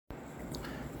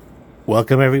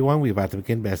Welcome, everyone. We're about to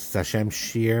begin B'ezras Hashem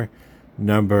Shir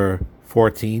number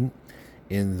 14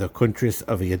 in the Kuntris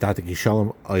of Yadat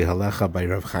Gishalom Oyhalecha by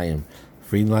Rav Chaim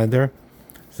Friedlander.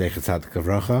 Zeichet Tzadik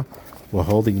Avracha. We're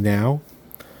holding now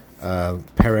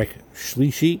Perek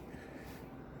Shlishi,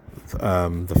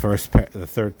 the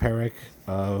third Perek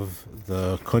of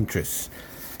the Kuntris.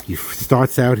 He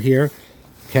starts out here.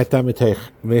 Keta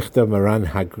Michta Maran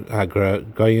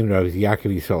Hagoyin Rav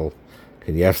Yaakov Yisrael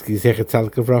Kanievsky Zeichet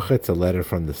Tzadik Avracha. It's a letter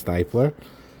from the Stipler.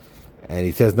 And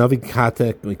he says, Navi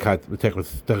Kata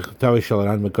Tawi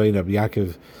Shalaran Magoyin Rav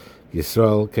Yaakov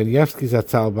Yisrael Kanievsky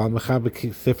Zatzal Bal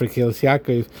Mechabek Sefer Kelis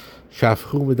Yaakov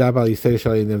Shafchu Medabal Yisrael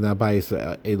Shalayim Nabayis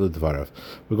Elu Dvarav.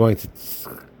 We're going to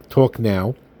talk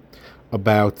now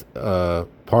about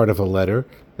part of a letter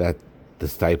that the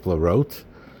Stipler wrote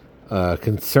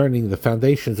concerning the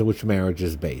foundations on which marriage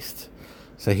is based.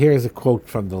 So here's a quote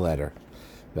from the letter.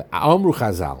 The Amru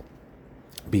Chazal,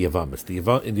 B'Yavamis.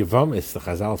 In Yavamis, the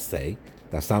Chazal say,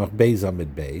 Dasamach Beis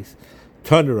Amid Beis,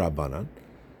 Tanu Rabbanan,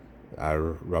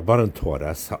 our Rabbanan taught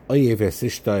us, Ha'oyev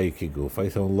Esishtai Kigufa,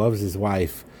 someone loves his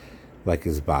wife like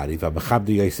his body,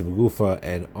 V'Mechabdi Yosem Gufa,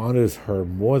 and honors her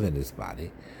more than his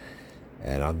body.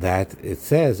 And on that it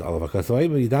says, on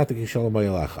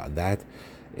that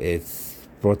it's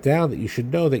brought down that you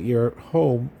should know that your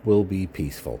home will be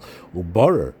peaceful.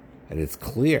 Ubarer, and it's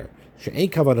clear, that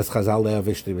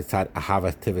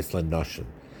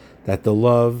the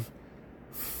love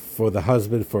for the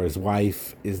husband, for his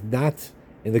wife, is not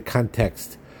in the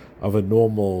context of a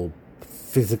normal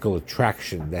physical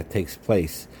attraction that takes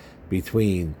place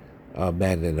between a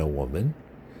man and a woman,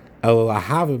 but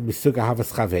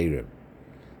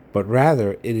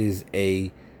rather it is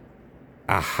a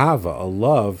ahava, a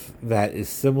love that is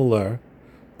similar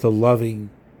to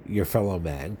loving your fellow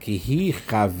man. Kihi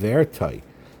chavertai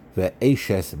the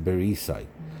Eshes Berisai,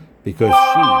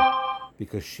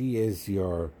 because she is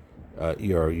your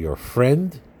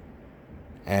friend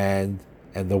and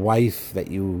the wife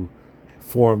that you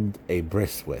formed a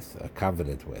bris with, a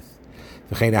covenant with.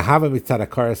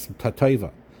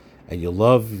 And you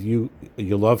love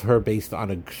her based on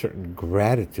a certain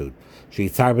gratitude.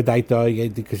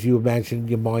 Because you imagine in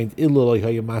your mind,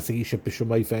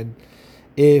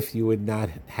 if you would not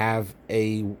have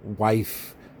a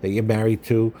wife that you're married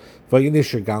to,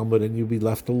 and you'll be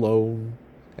left alone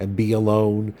and be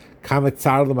alone. How much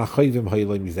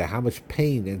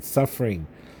pain and suffering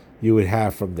you would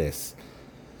have from this.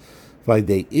 And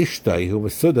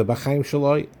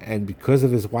because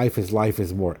of his wife, his life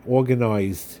is more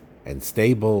organized and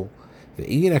stable. And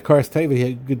his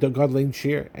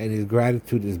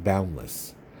gratitude is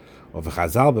boundless. Of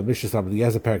Chazal, but Mishras Rabbi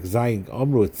Eliezer Perek Zayin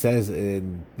Omru, it says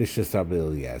in Mishras Rabbi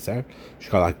Eliezer,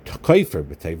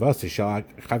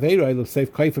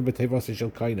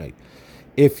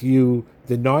 if you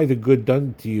deny the good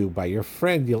done to you by your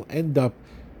friend, you'll end up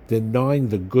denying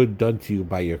the good done to you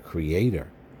by your Creator.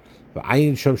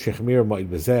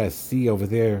 See over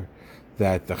there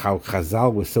that how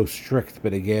Chazal was so strict,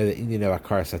 but again, the Inyan of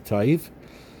Akar Satayv.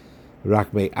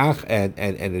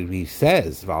 And he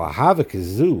says, and on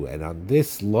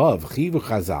this love, Chivu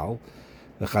Chazal,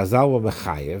 the Chazal were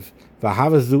Mechayev,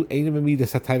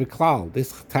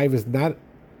 this Chayv is not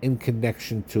in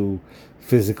connection to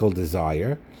physical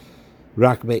desire,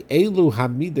 but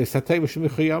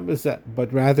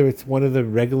rather it's one of the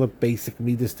regular basic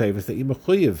Midas Tayvas that you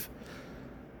Mechayev.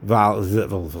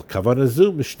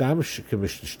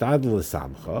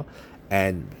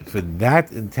 And for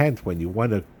that intent, when you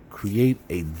want to create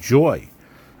a joy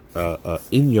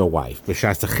in your wife, at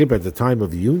the time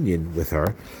of union with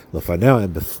her,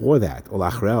 and before that,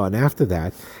 and after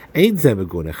that,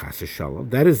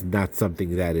 that is not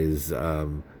something that is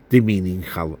demeaning,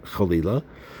 chalila.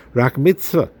 Rak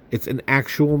mitzvah, it's an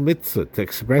actual mitzvah to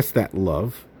express that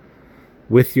love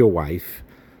with your wife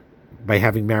by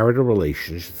having marital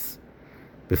relations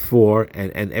before,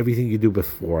 and everything you do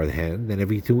beforehand and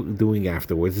everything doing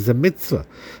afterwards is a mitzvah.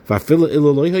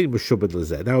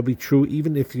 That would be true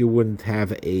even if you wouldn't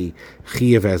have a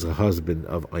chiyuv as a husband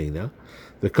of Aina.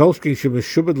 The kolshki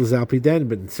shemeshubad l'zalpidin,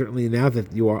 but certainly now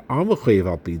that you are amuchayev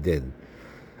alpidin.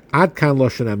 Ad kan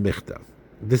loshen amichtav.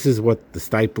 This is what the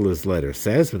Stipler's letter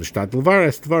says. Now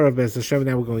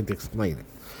we're going to explain it.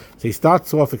 So he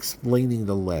starts off explaining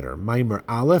the letter. Maimer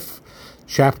Aleph,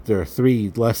 Chapter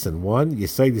 3, Lesson 1,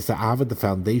 Yesod Yisa'avad, the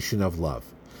foundation of love.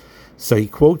 So he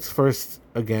quotes first,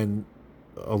 again,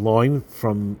 a line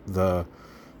from the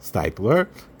Stipler.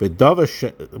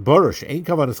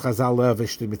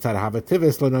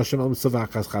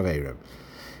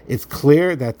 It's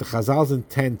clear that the Chazal's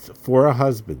intent for a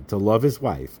husband to love his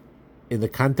wife in the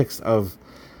context of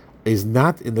is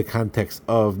not in the context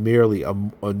of merely a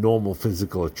normal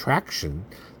physical attraction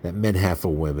that men have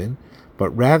for women, but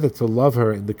rather to love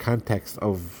her in the context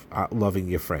of loving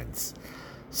your friends.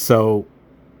 So,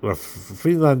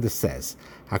 Friedlander says,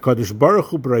 HaKadosh Baruch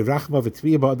Hu b'rei rachma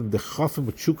v'tviya ba'adam dechafim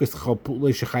v'tshukas chal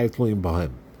pu'lei shechayat tluim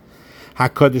b'hem.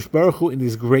 HaKadosh Baruch Hu, in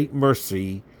His great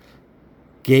mercy,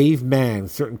 gave man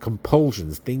certain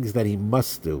compulsions, things that he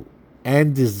must do,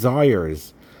 and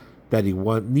desires that he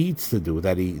needs to do,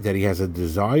 that he has a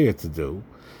desire to do,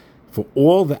 for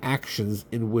all the actions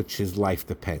in which his life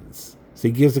depends. So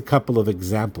he gives a couple of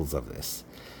examples of this.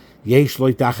 Yesh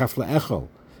lo dachaf le'echol.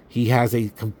 He has a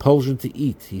compulsion to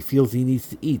eat. He feels he needs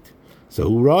to eat. So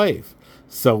hu roiv.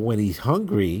 So when he's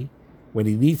hungry, when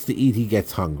he needs to eat, he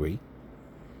gets hungry.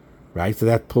 Right? So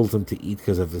that pulls him to eat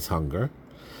because of his hunger.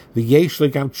 The yesh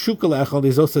legam tshuka le'echol,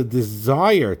 there's also a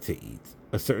desire to eat.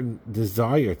 A certain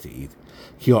desire to eat.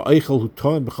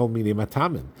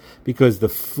 Because the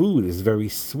food is very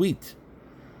sweet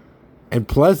and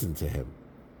pleasant to him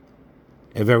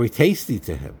and very tasty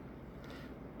to him.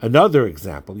 Another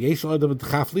example,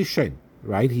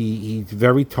 right? He's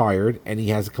very tired and he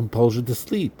has a compulsion to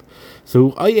sleep.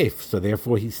 So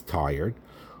therefore he's tired.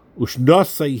 And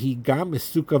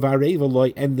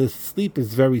the sleep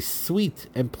is very sweet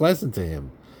and pleasant to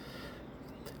him.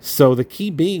 So the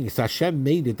key being is Hashem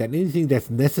made it that anything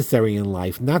that's necessary in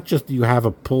life, not just you have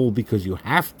a pull because you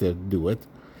have to do it,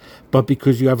 but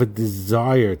because you have a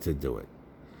desire to do it.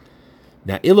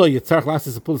 Now, if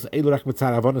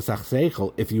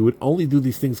you would only do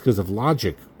these things because of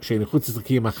logic,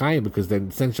 because they're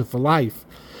essential for life,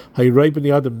 then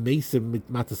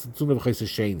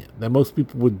most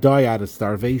people would die out of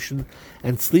starvation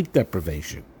and sleep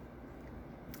deprivation.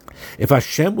 If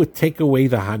Hashem would take away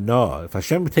the hana, if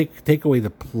Hashem would take away the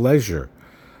pleasure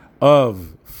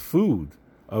of food,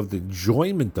 of the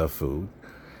enjoyment of food,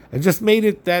 and just made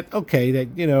it that, okay,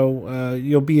 that,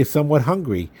 you'll be somewhat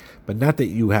hungry, but not that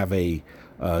you have a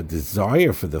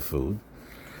desire for the food,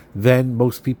 then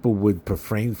most people would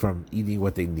refrain from eating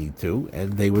what they need to,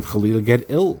 and they would chalila get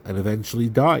ill and eventually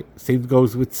die. Same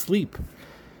goes with sleep.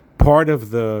 Part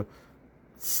of the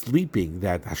sleeping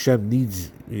that Hashem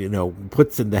needs,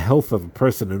 puts in the health of a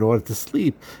person in order to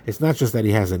sleep, it's not just that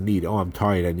he has a need, I'm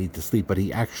tired, I need to sleep, but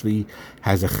he actually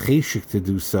has a cheshik to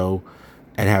do so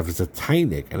and has a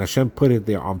tainik, and Hashem put it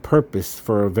there on purpose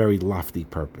for a very lofty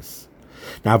purpose.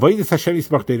 Now, this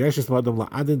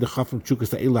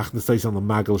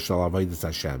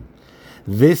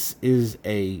is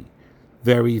a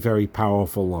very, very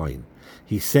powerful line.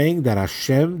 He's saying that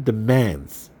Hashem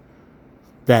demands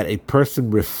that a person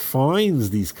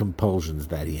refines these compulsions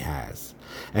that he has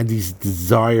and these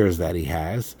desires that he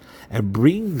has and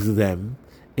brings them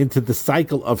into the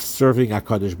cycle of serving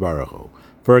HaKadosh Baruch Hu.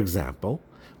 For example,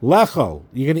 lechol,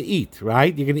 you're going to eat,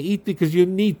 right? You're going to eat because you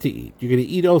need to eat. You're going to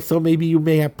eat also, maybe you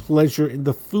may have pleasure in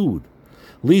the food.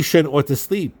 Lishan, or to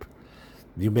sleep.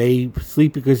 You may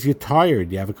sleep because you're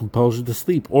tired, you have a compulsion to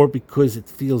sleep, or because it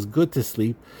feels good to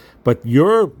sleep, but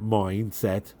your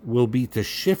mindset will be to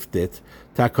shift it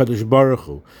to HaKadosh Baruch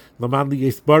Hu.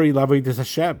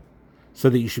 So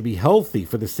that you should be healthy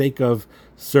for the sake of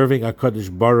serving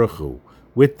HaKadosh Baruch Hu,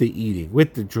 with the eating,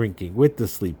 with the drinking, with the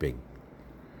sleeping.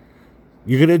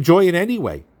 You're going to enjoy it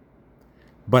anyway,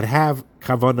 but have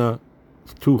kavanah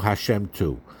to Hashem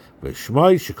too. That means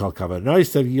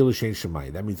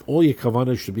all your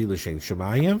kavanah should be l'shem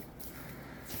shemayim.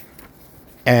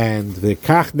 And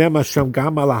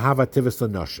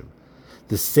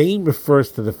the same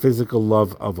refers to the physical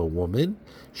love of a woman.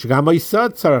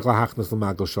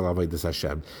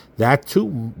 That too,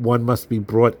 one must be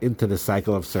brought into the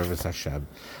cycle of service Hashem.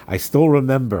 I still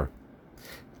remember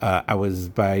I was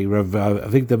by Rav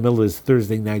Avigdor Miller's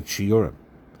Thursday night shiurim,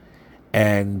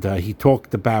 and he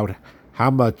talked about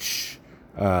how much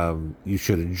you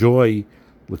should enjoy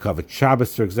L'Kavod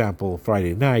Shabbos, for example.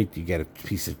 Friday night, you get a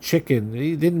piece of chicken.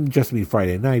 It didn't just mean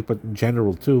Friday night, but in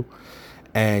general too.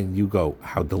 And you go,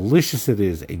 how delicious it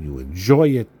is, and you enjoy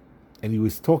it. And he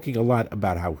was talking a lot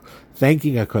about how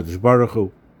thanking HaKadosh Baruch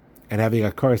Hu and having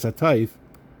a karas hatayv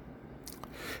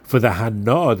for the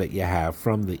hana that you have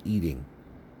from the eating.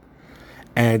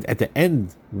 And at the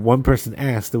end, one person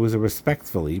asked, it was a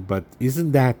respectfully, but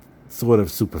isn't that sort of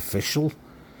superficial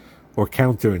or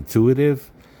counterintuitive?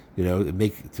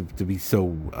 To be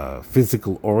so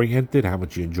physical oriented, how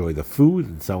much you enjoy the food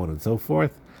and so on and so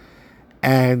forth.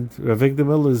 And Rav Avigdor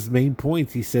Miller's main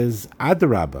point, he says,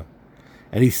 Adarabba.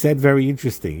 And he said very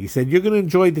interesting. He said, you're going to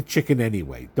enjoy the chicken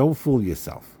anyway. Don't fool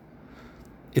yourself.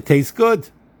 It tastes good.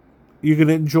 You're going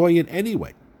to enjoy it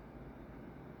anyway.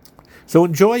 So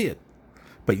enjoy it.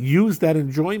 But use that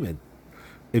enjoyment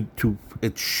to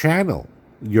channel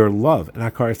your love and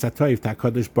Hakaras HaTov to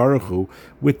HaKadosh Baruch Hu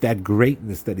with that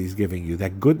greatness that He's giving you,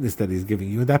 that goodness that He's giving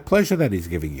you, and that pleasure that He's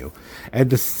giving you.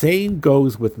 And the same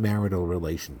goes with marital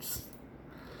relations.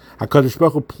 HaKadosh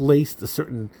Baruch Hu placed a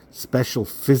certain special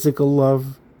physical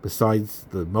love besides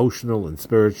the emotional and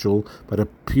spiritual, but a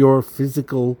pure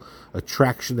physical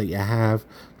attraction that you have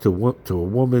to a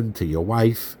woman, to your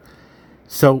wife.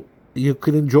 So you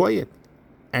could enjoy it,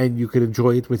 and you could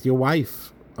enjoy it with your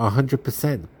wife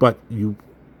 100%. But you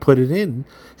put it in.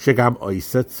 You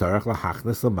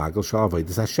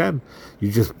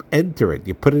just enter it.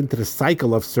 You put it into the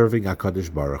cycle of serving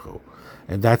HaKadosh Baruch Hu,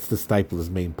 and that's the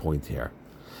Steipler's main point here.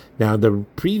 Now, the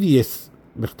previous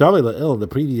the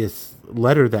previous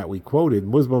letter that we quoted,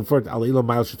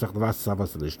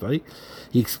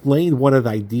 he explained one of the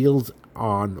ideals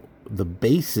on the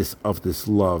basis of this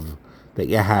love that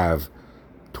you have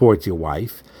towards your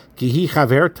wife,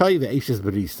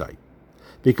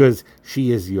 because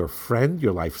she is your friend,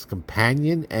 your life's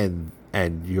companion, and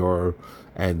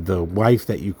the wife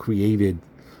that you created,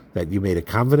 that you made a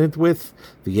covenant with.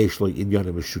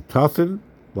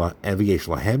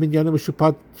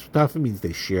 Means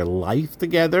they share life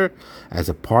together as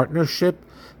a partnership.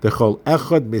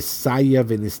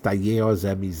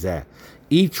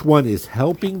 Each one is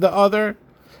helping the other,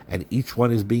 and each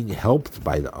one is being helped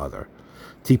by the other.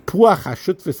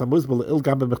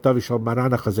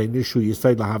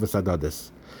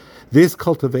 This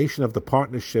cultivation of the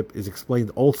partnership is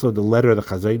explained also in the letter of the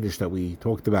Chazon Ish that we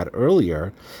talked about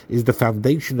earlier, is the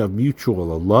foundation of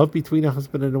mutual love between a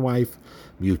husband and a wife,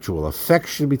 mutual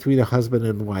affection between a husband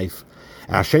and wife.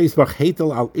 And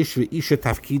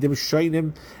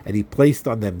He placed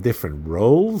on them different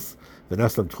roles. They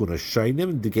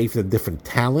gave them different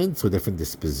talents or different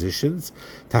dispositions.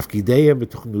 But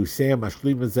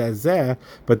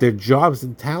their jobs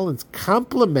and talents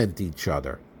complement each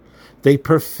other. They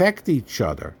perfect each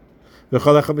other.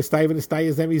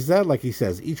 Like he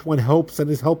says, each one helps and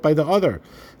is helped by the other.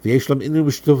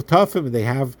 And they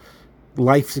have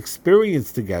life's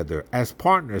experience together as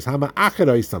partners.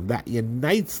 That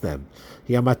unites them.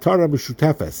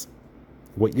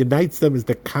 What unites them is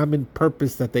the common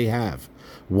purpose that they have.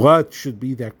 What should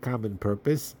be their common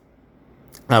purpose?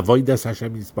 Avodas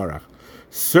Hashem Yisbarach.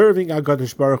 Serving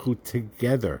HaKadosh Baruch Hu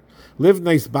together. Live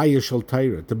nice bayis shel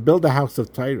Torah, to build a house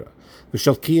of Torah.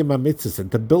 V'shel kiyum mitzvahs, and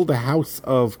to build a house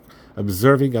of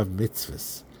observing of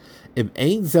mitzvahs. Im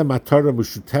ein zeh matara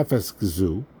mushutefes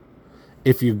gezu,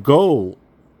 if your goal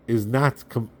is not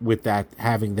with that,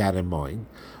 having that in mind,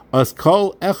 as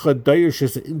kol echad doirish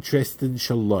is interest in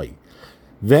shaloi,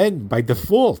 then by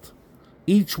default,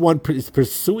 each one is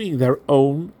pursuing their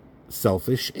own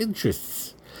selfish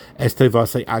interests. On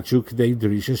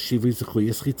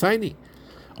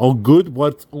good,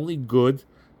 what's only good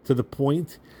to the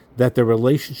point that the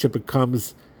relationship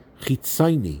becomes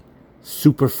chitzaini,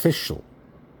 superficial.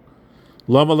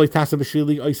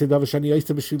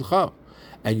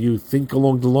 And you think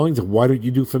along the lines of, why don't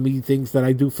you do for me things that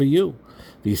I do for you?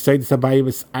 And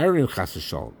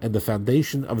the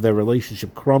foundation of their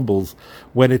relationship crumbles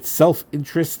when it's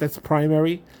self-interest that's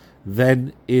primary,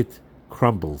 then it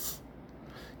crumbles.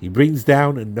 He brings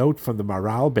down a note from the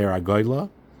Maral Ber Agoyla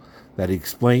that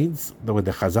explains that when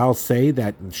the Chazal say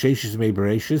that in Sheishis Mei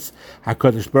Bereshis,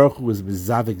 HaKadosh Baruch Hu is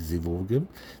mizavik zivugim,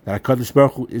 that HaKadosh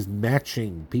Baruch Hu is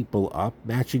matching people up,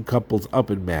 matching couples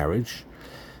up in marriage.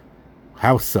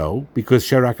 How so? Because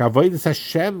Sherak Avodas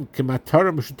Hashem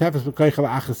Kematara Meshutefes B'Koichel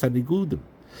Achas Hanigudim.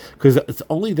 Because it's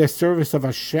only their service of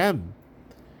Hashem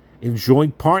in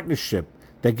joint partnership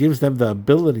that gives them the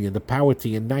ability and the power to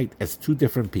unite as two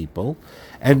different people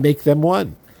and make them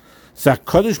one. So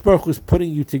HaKadosh Baruch Hu is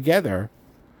putting you together,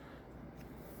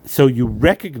 so you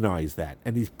recognize that,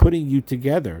 and He's putting you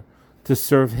together to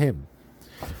serve Him.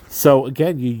 So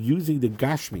again, you're using the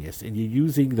Gashmias and you're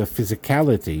using the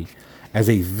physicality as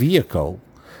a vehicle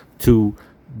to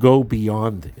go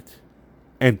beyond it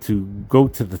and to go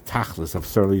to the tachlis of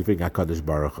serving HaKadosh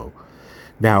Baruch Hu.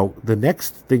 Now, the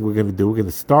next thing we're going to do, we're going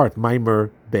to start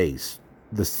Maimer Beis,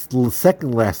 the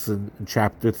second lesson in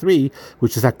chapter 3,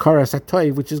 which is Hakaras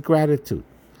HaTov, which is gratitude.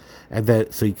 And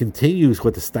that, so he continues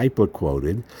what the Steipler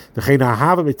quoted. There's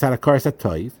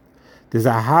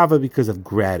ahava because of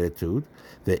gratitude.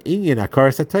 The inyan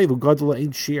Hakaras HaTov gadol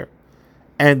ein shir.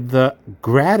 And the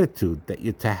gratitude that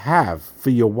you're to have for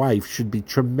your wife should be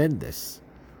tremendous,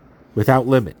 without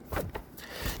limit.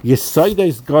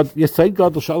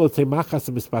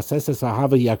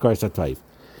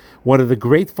 One of the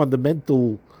great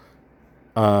fundamental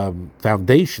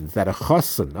foundations that a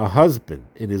chassan, a husband,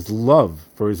 in his love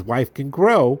for his wife can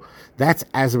grow, that's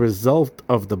as a result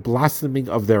of the blossoming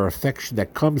of their affection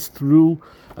that comes through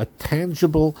a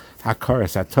tangible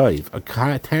hakaras hatoiv,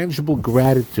 a tangible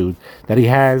gratitude that he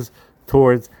has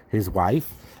towards his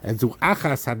wife. And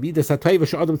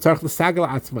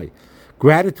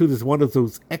gratitude is one of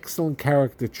those excellent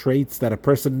character traits that a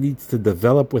person needs to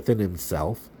develop within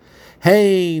himself.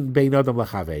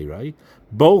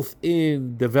 Both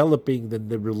in developing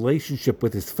the relationship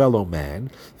with his fellow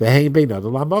man,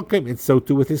 and so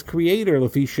too with his creator,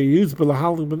 like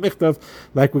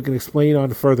we can explain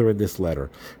on further in this letter.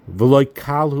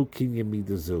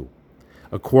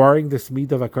 Acquiring this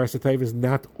midah of hakaras hatov is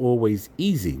not always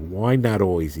easy. Why not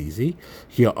always easy?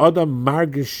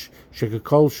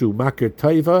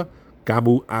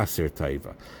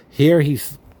 Here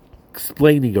he's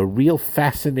explaining a real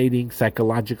fascinating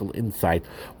psychological insight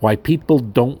why people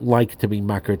don't like to be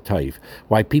makar tov,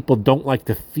 why people don't like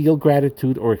to feel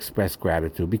gratitude or express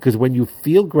gratitude. Because when you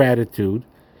feel gratitude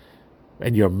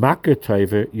and you're makar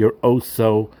tov, you're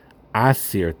also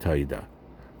asir toida.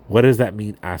 What does that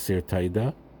mean, asir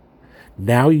toida?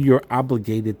 Now you're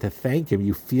obligated to thank him.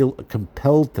 You feel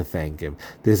compelled to thank him.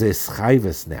 There's a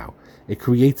schayvus now. It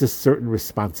creates a certain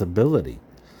responsibility.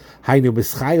 Because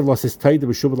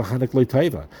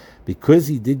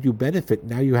he did you benefit,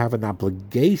 now you have an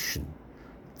obligation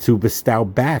to bestow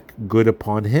back good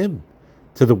upon him,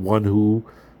 to the one who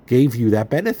gave you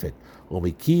that benefit. And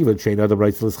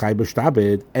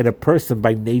a person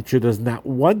by nature does not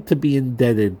want to be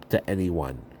indebted to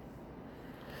anyone.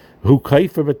 That's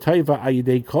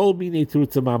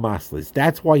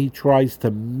why he tries to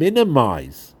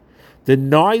minimize,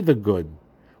 deny the good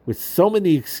with so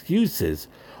many excuses,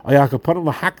 or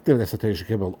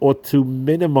to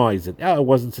minimize it. Oh, it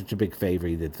wasn't such a big favor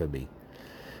he did for me.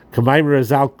 Like the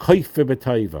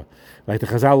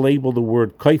Chazal labeled the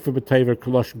word kaifa b'tayva,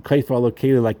 koloshin kaifa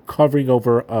alokela, like covering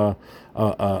over a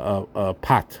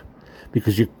pot,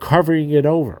 because you're covering it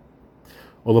over.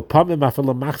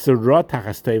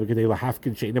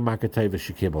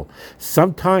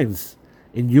 Sometimes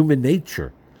in human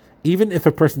nature, even if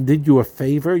a person did you a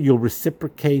favor, you'll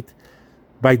reciprocate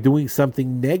by doing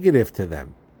something negative to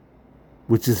them,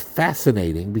 which is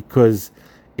fascinating because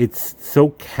it's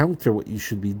so counter what you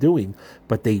should be doing,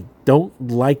 but they don't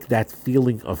like that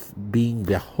feeling of being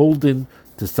beholden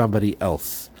to somebody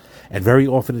else. And very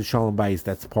often in Shalom Bayis,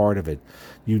 that's part of it.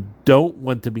 You don't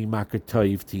want to be makar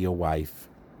tov to your wife,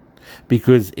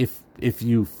 because if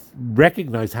you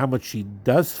recognize how much she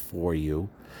does for you,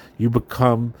 you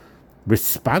become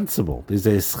responsible. There's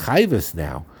a schayvus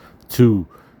now to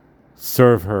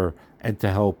serve her and to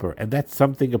help her. And that's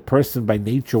something a person by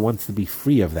nature wants to be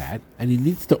free of that, and he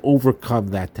needs to overcome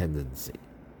that tendency.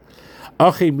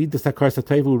 So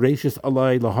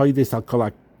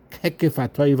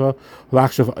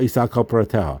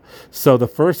the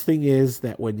first thing is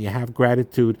that when you have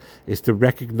gratitude is to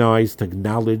recognize, to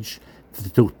acknowledge the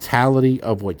totality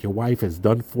of what your wife has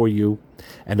done for you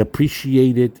and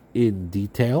appreciate it in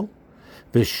detail.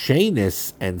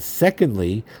 V'shenis, and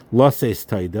secondly, loses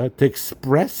taida, to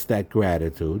express that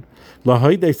gratitude,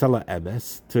 lahoides ala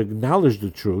emes, to acknowledge the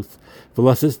truth,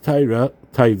 v'loses taida,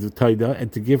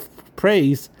 and to give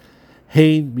praise,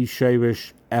 hein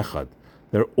mishayrish echad.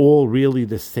 They're all really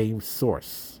the same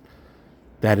source.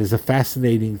 That is a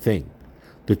fascinating thing.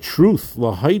 The truth,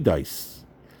 lahoides,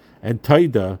 and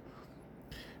taida,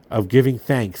 of giving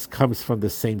thanks comes from the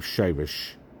same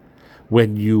shayrish.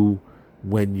 When you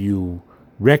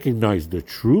recognize the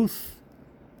truth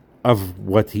of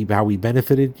how he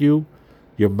benefited you,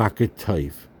 you're makar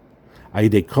tov.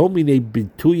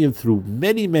 Through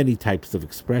many types of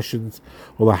expressions,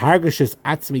 and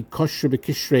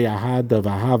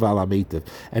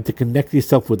to connect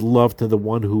yourself with love to the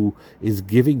one who is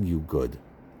giving you good,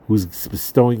 who's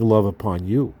bestowing love upon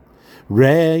you.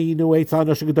 We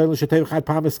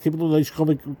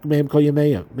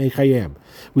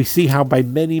see how by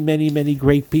many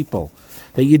great people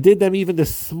that you did them even the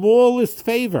smallest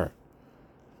favor,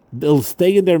 they'll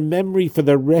stay in their memory for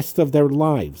the rest of their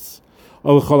lives.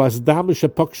 And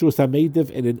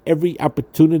in every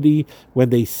opportunity when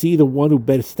they see the one who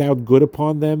bestowed good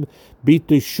upon them,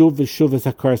 each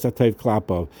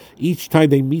time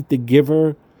they meet the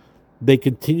giver, they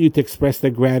continue to express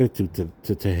their gratitude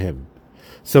to him.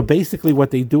 So basically what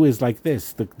they do is like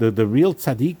this. The real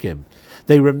tzaddikim,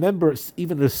 they remember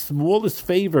even the smallest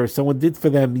favor someone did for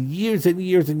them years and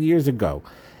years ago.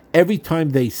 Every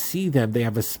time they see them, they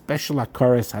have a special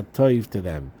hakaras hatov to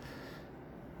them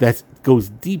that goes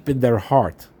deep in their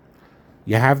heart.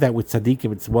 You have that with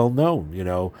tzaddikim. It's well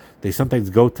known. They sometimes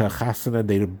go to a chasana.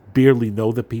 They barely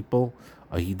know the people.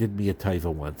 Oh, he did me a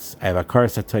taiva once. I have a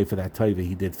karas hatayv for that taiva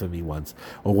he did for me once,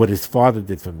 or what his father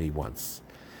did for me once.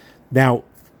 Now,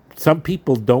 some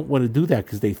people don't want to do that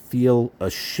because they feel a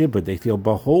shibud, they feel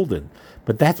beholden.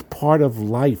 But that's part of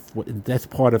life. That's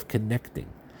part of connecting.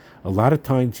 A lot of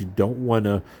times you don't want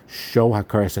to show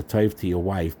hakaras hatayv to your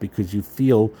wife because you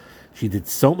feel she did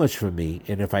so much for me,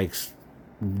 and if I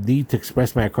need to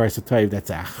express my hakaras hatayv,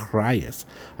 that's achrayas.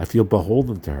 I feel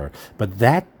beholden to her. But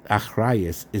that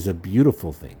achrayas is a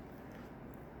beautiful thing.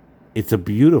 It's a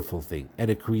beautiful thing,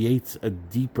 and it creates a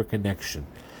deeper connection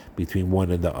between one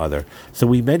and the other. So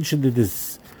we mentioned in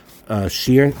this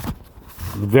shir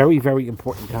very, very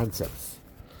important concepts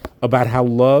about how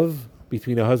love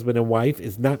between a husband and wife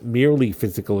is not merely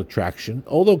physical attraction,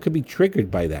 although it could be triggered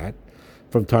by that.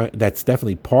 From time, that's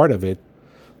definitely part of it,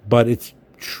 but it's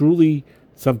truly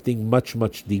something much,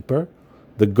 much deeper.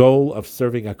 The goal of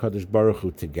serving HaKadosh Baruch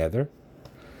Hu together,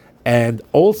 and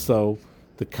also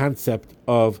the concept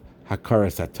of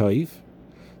hakaras hatayv,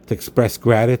 to express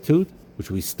gratitude,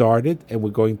 which we started, and we're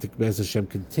going to, Be'ez Hashem,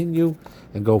 continue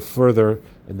and go further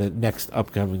in the next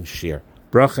upcoming shir.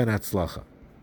 Bracha and Hatzlacha.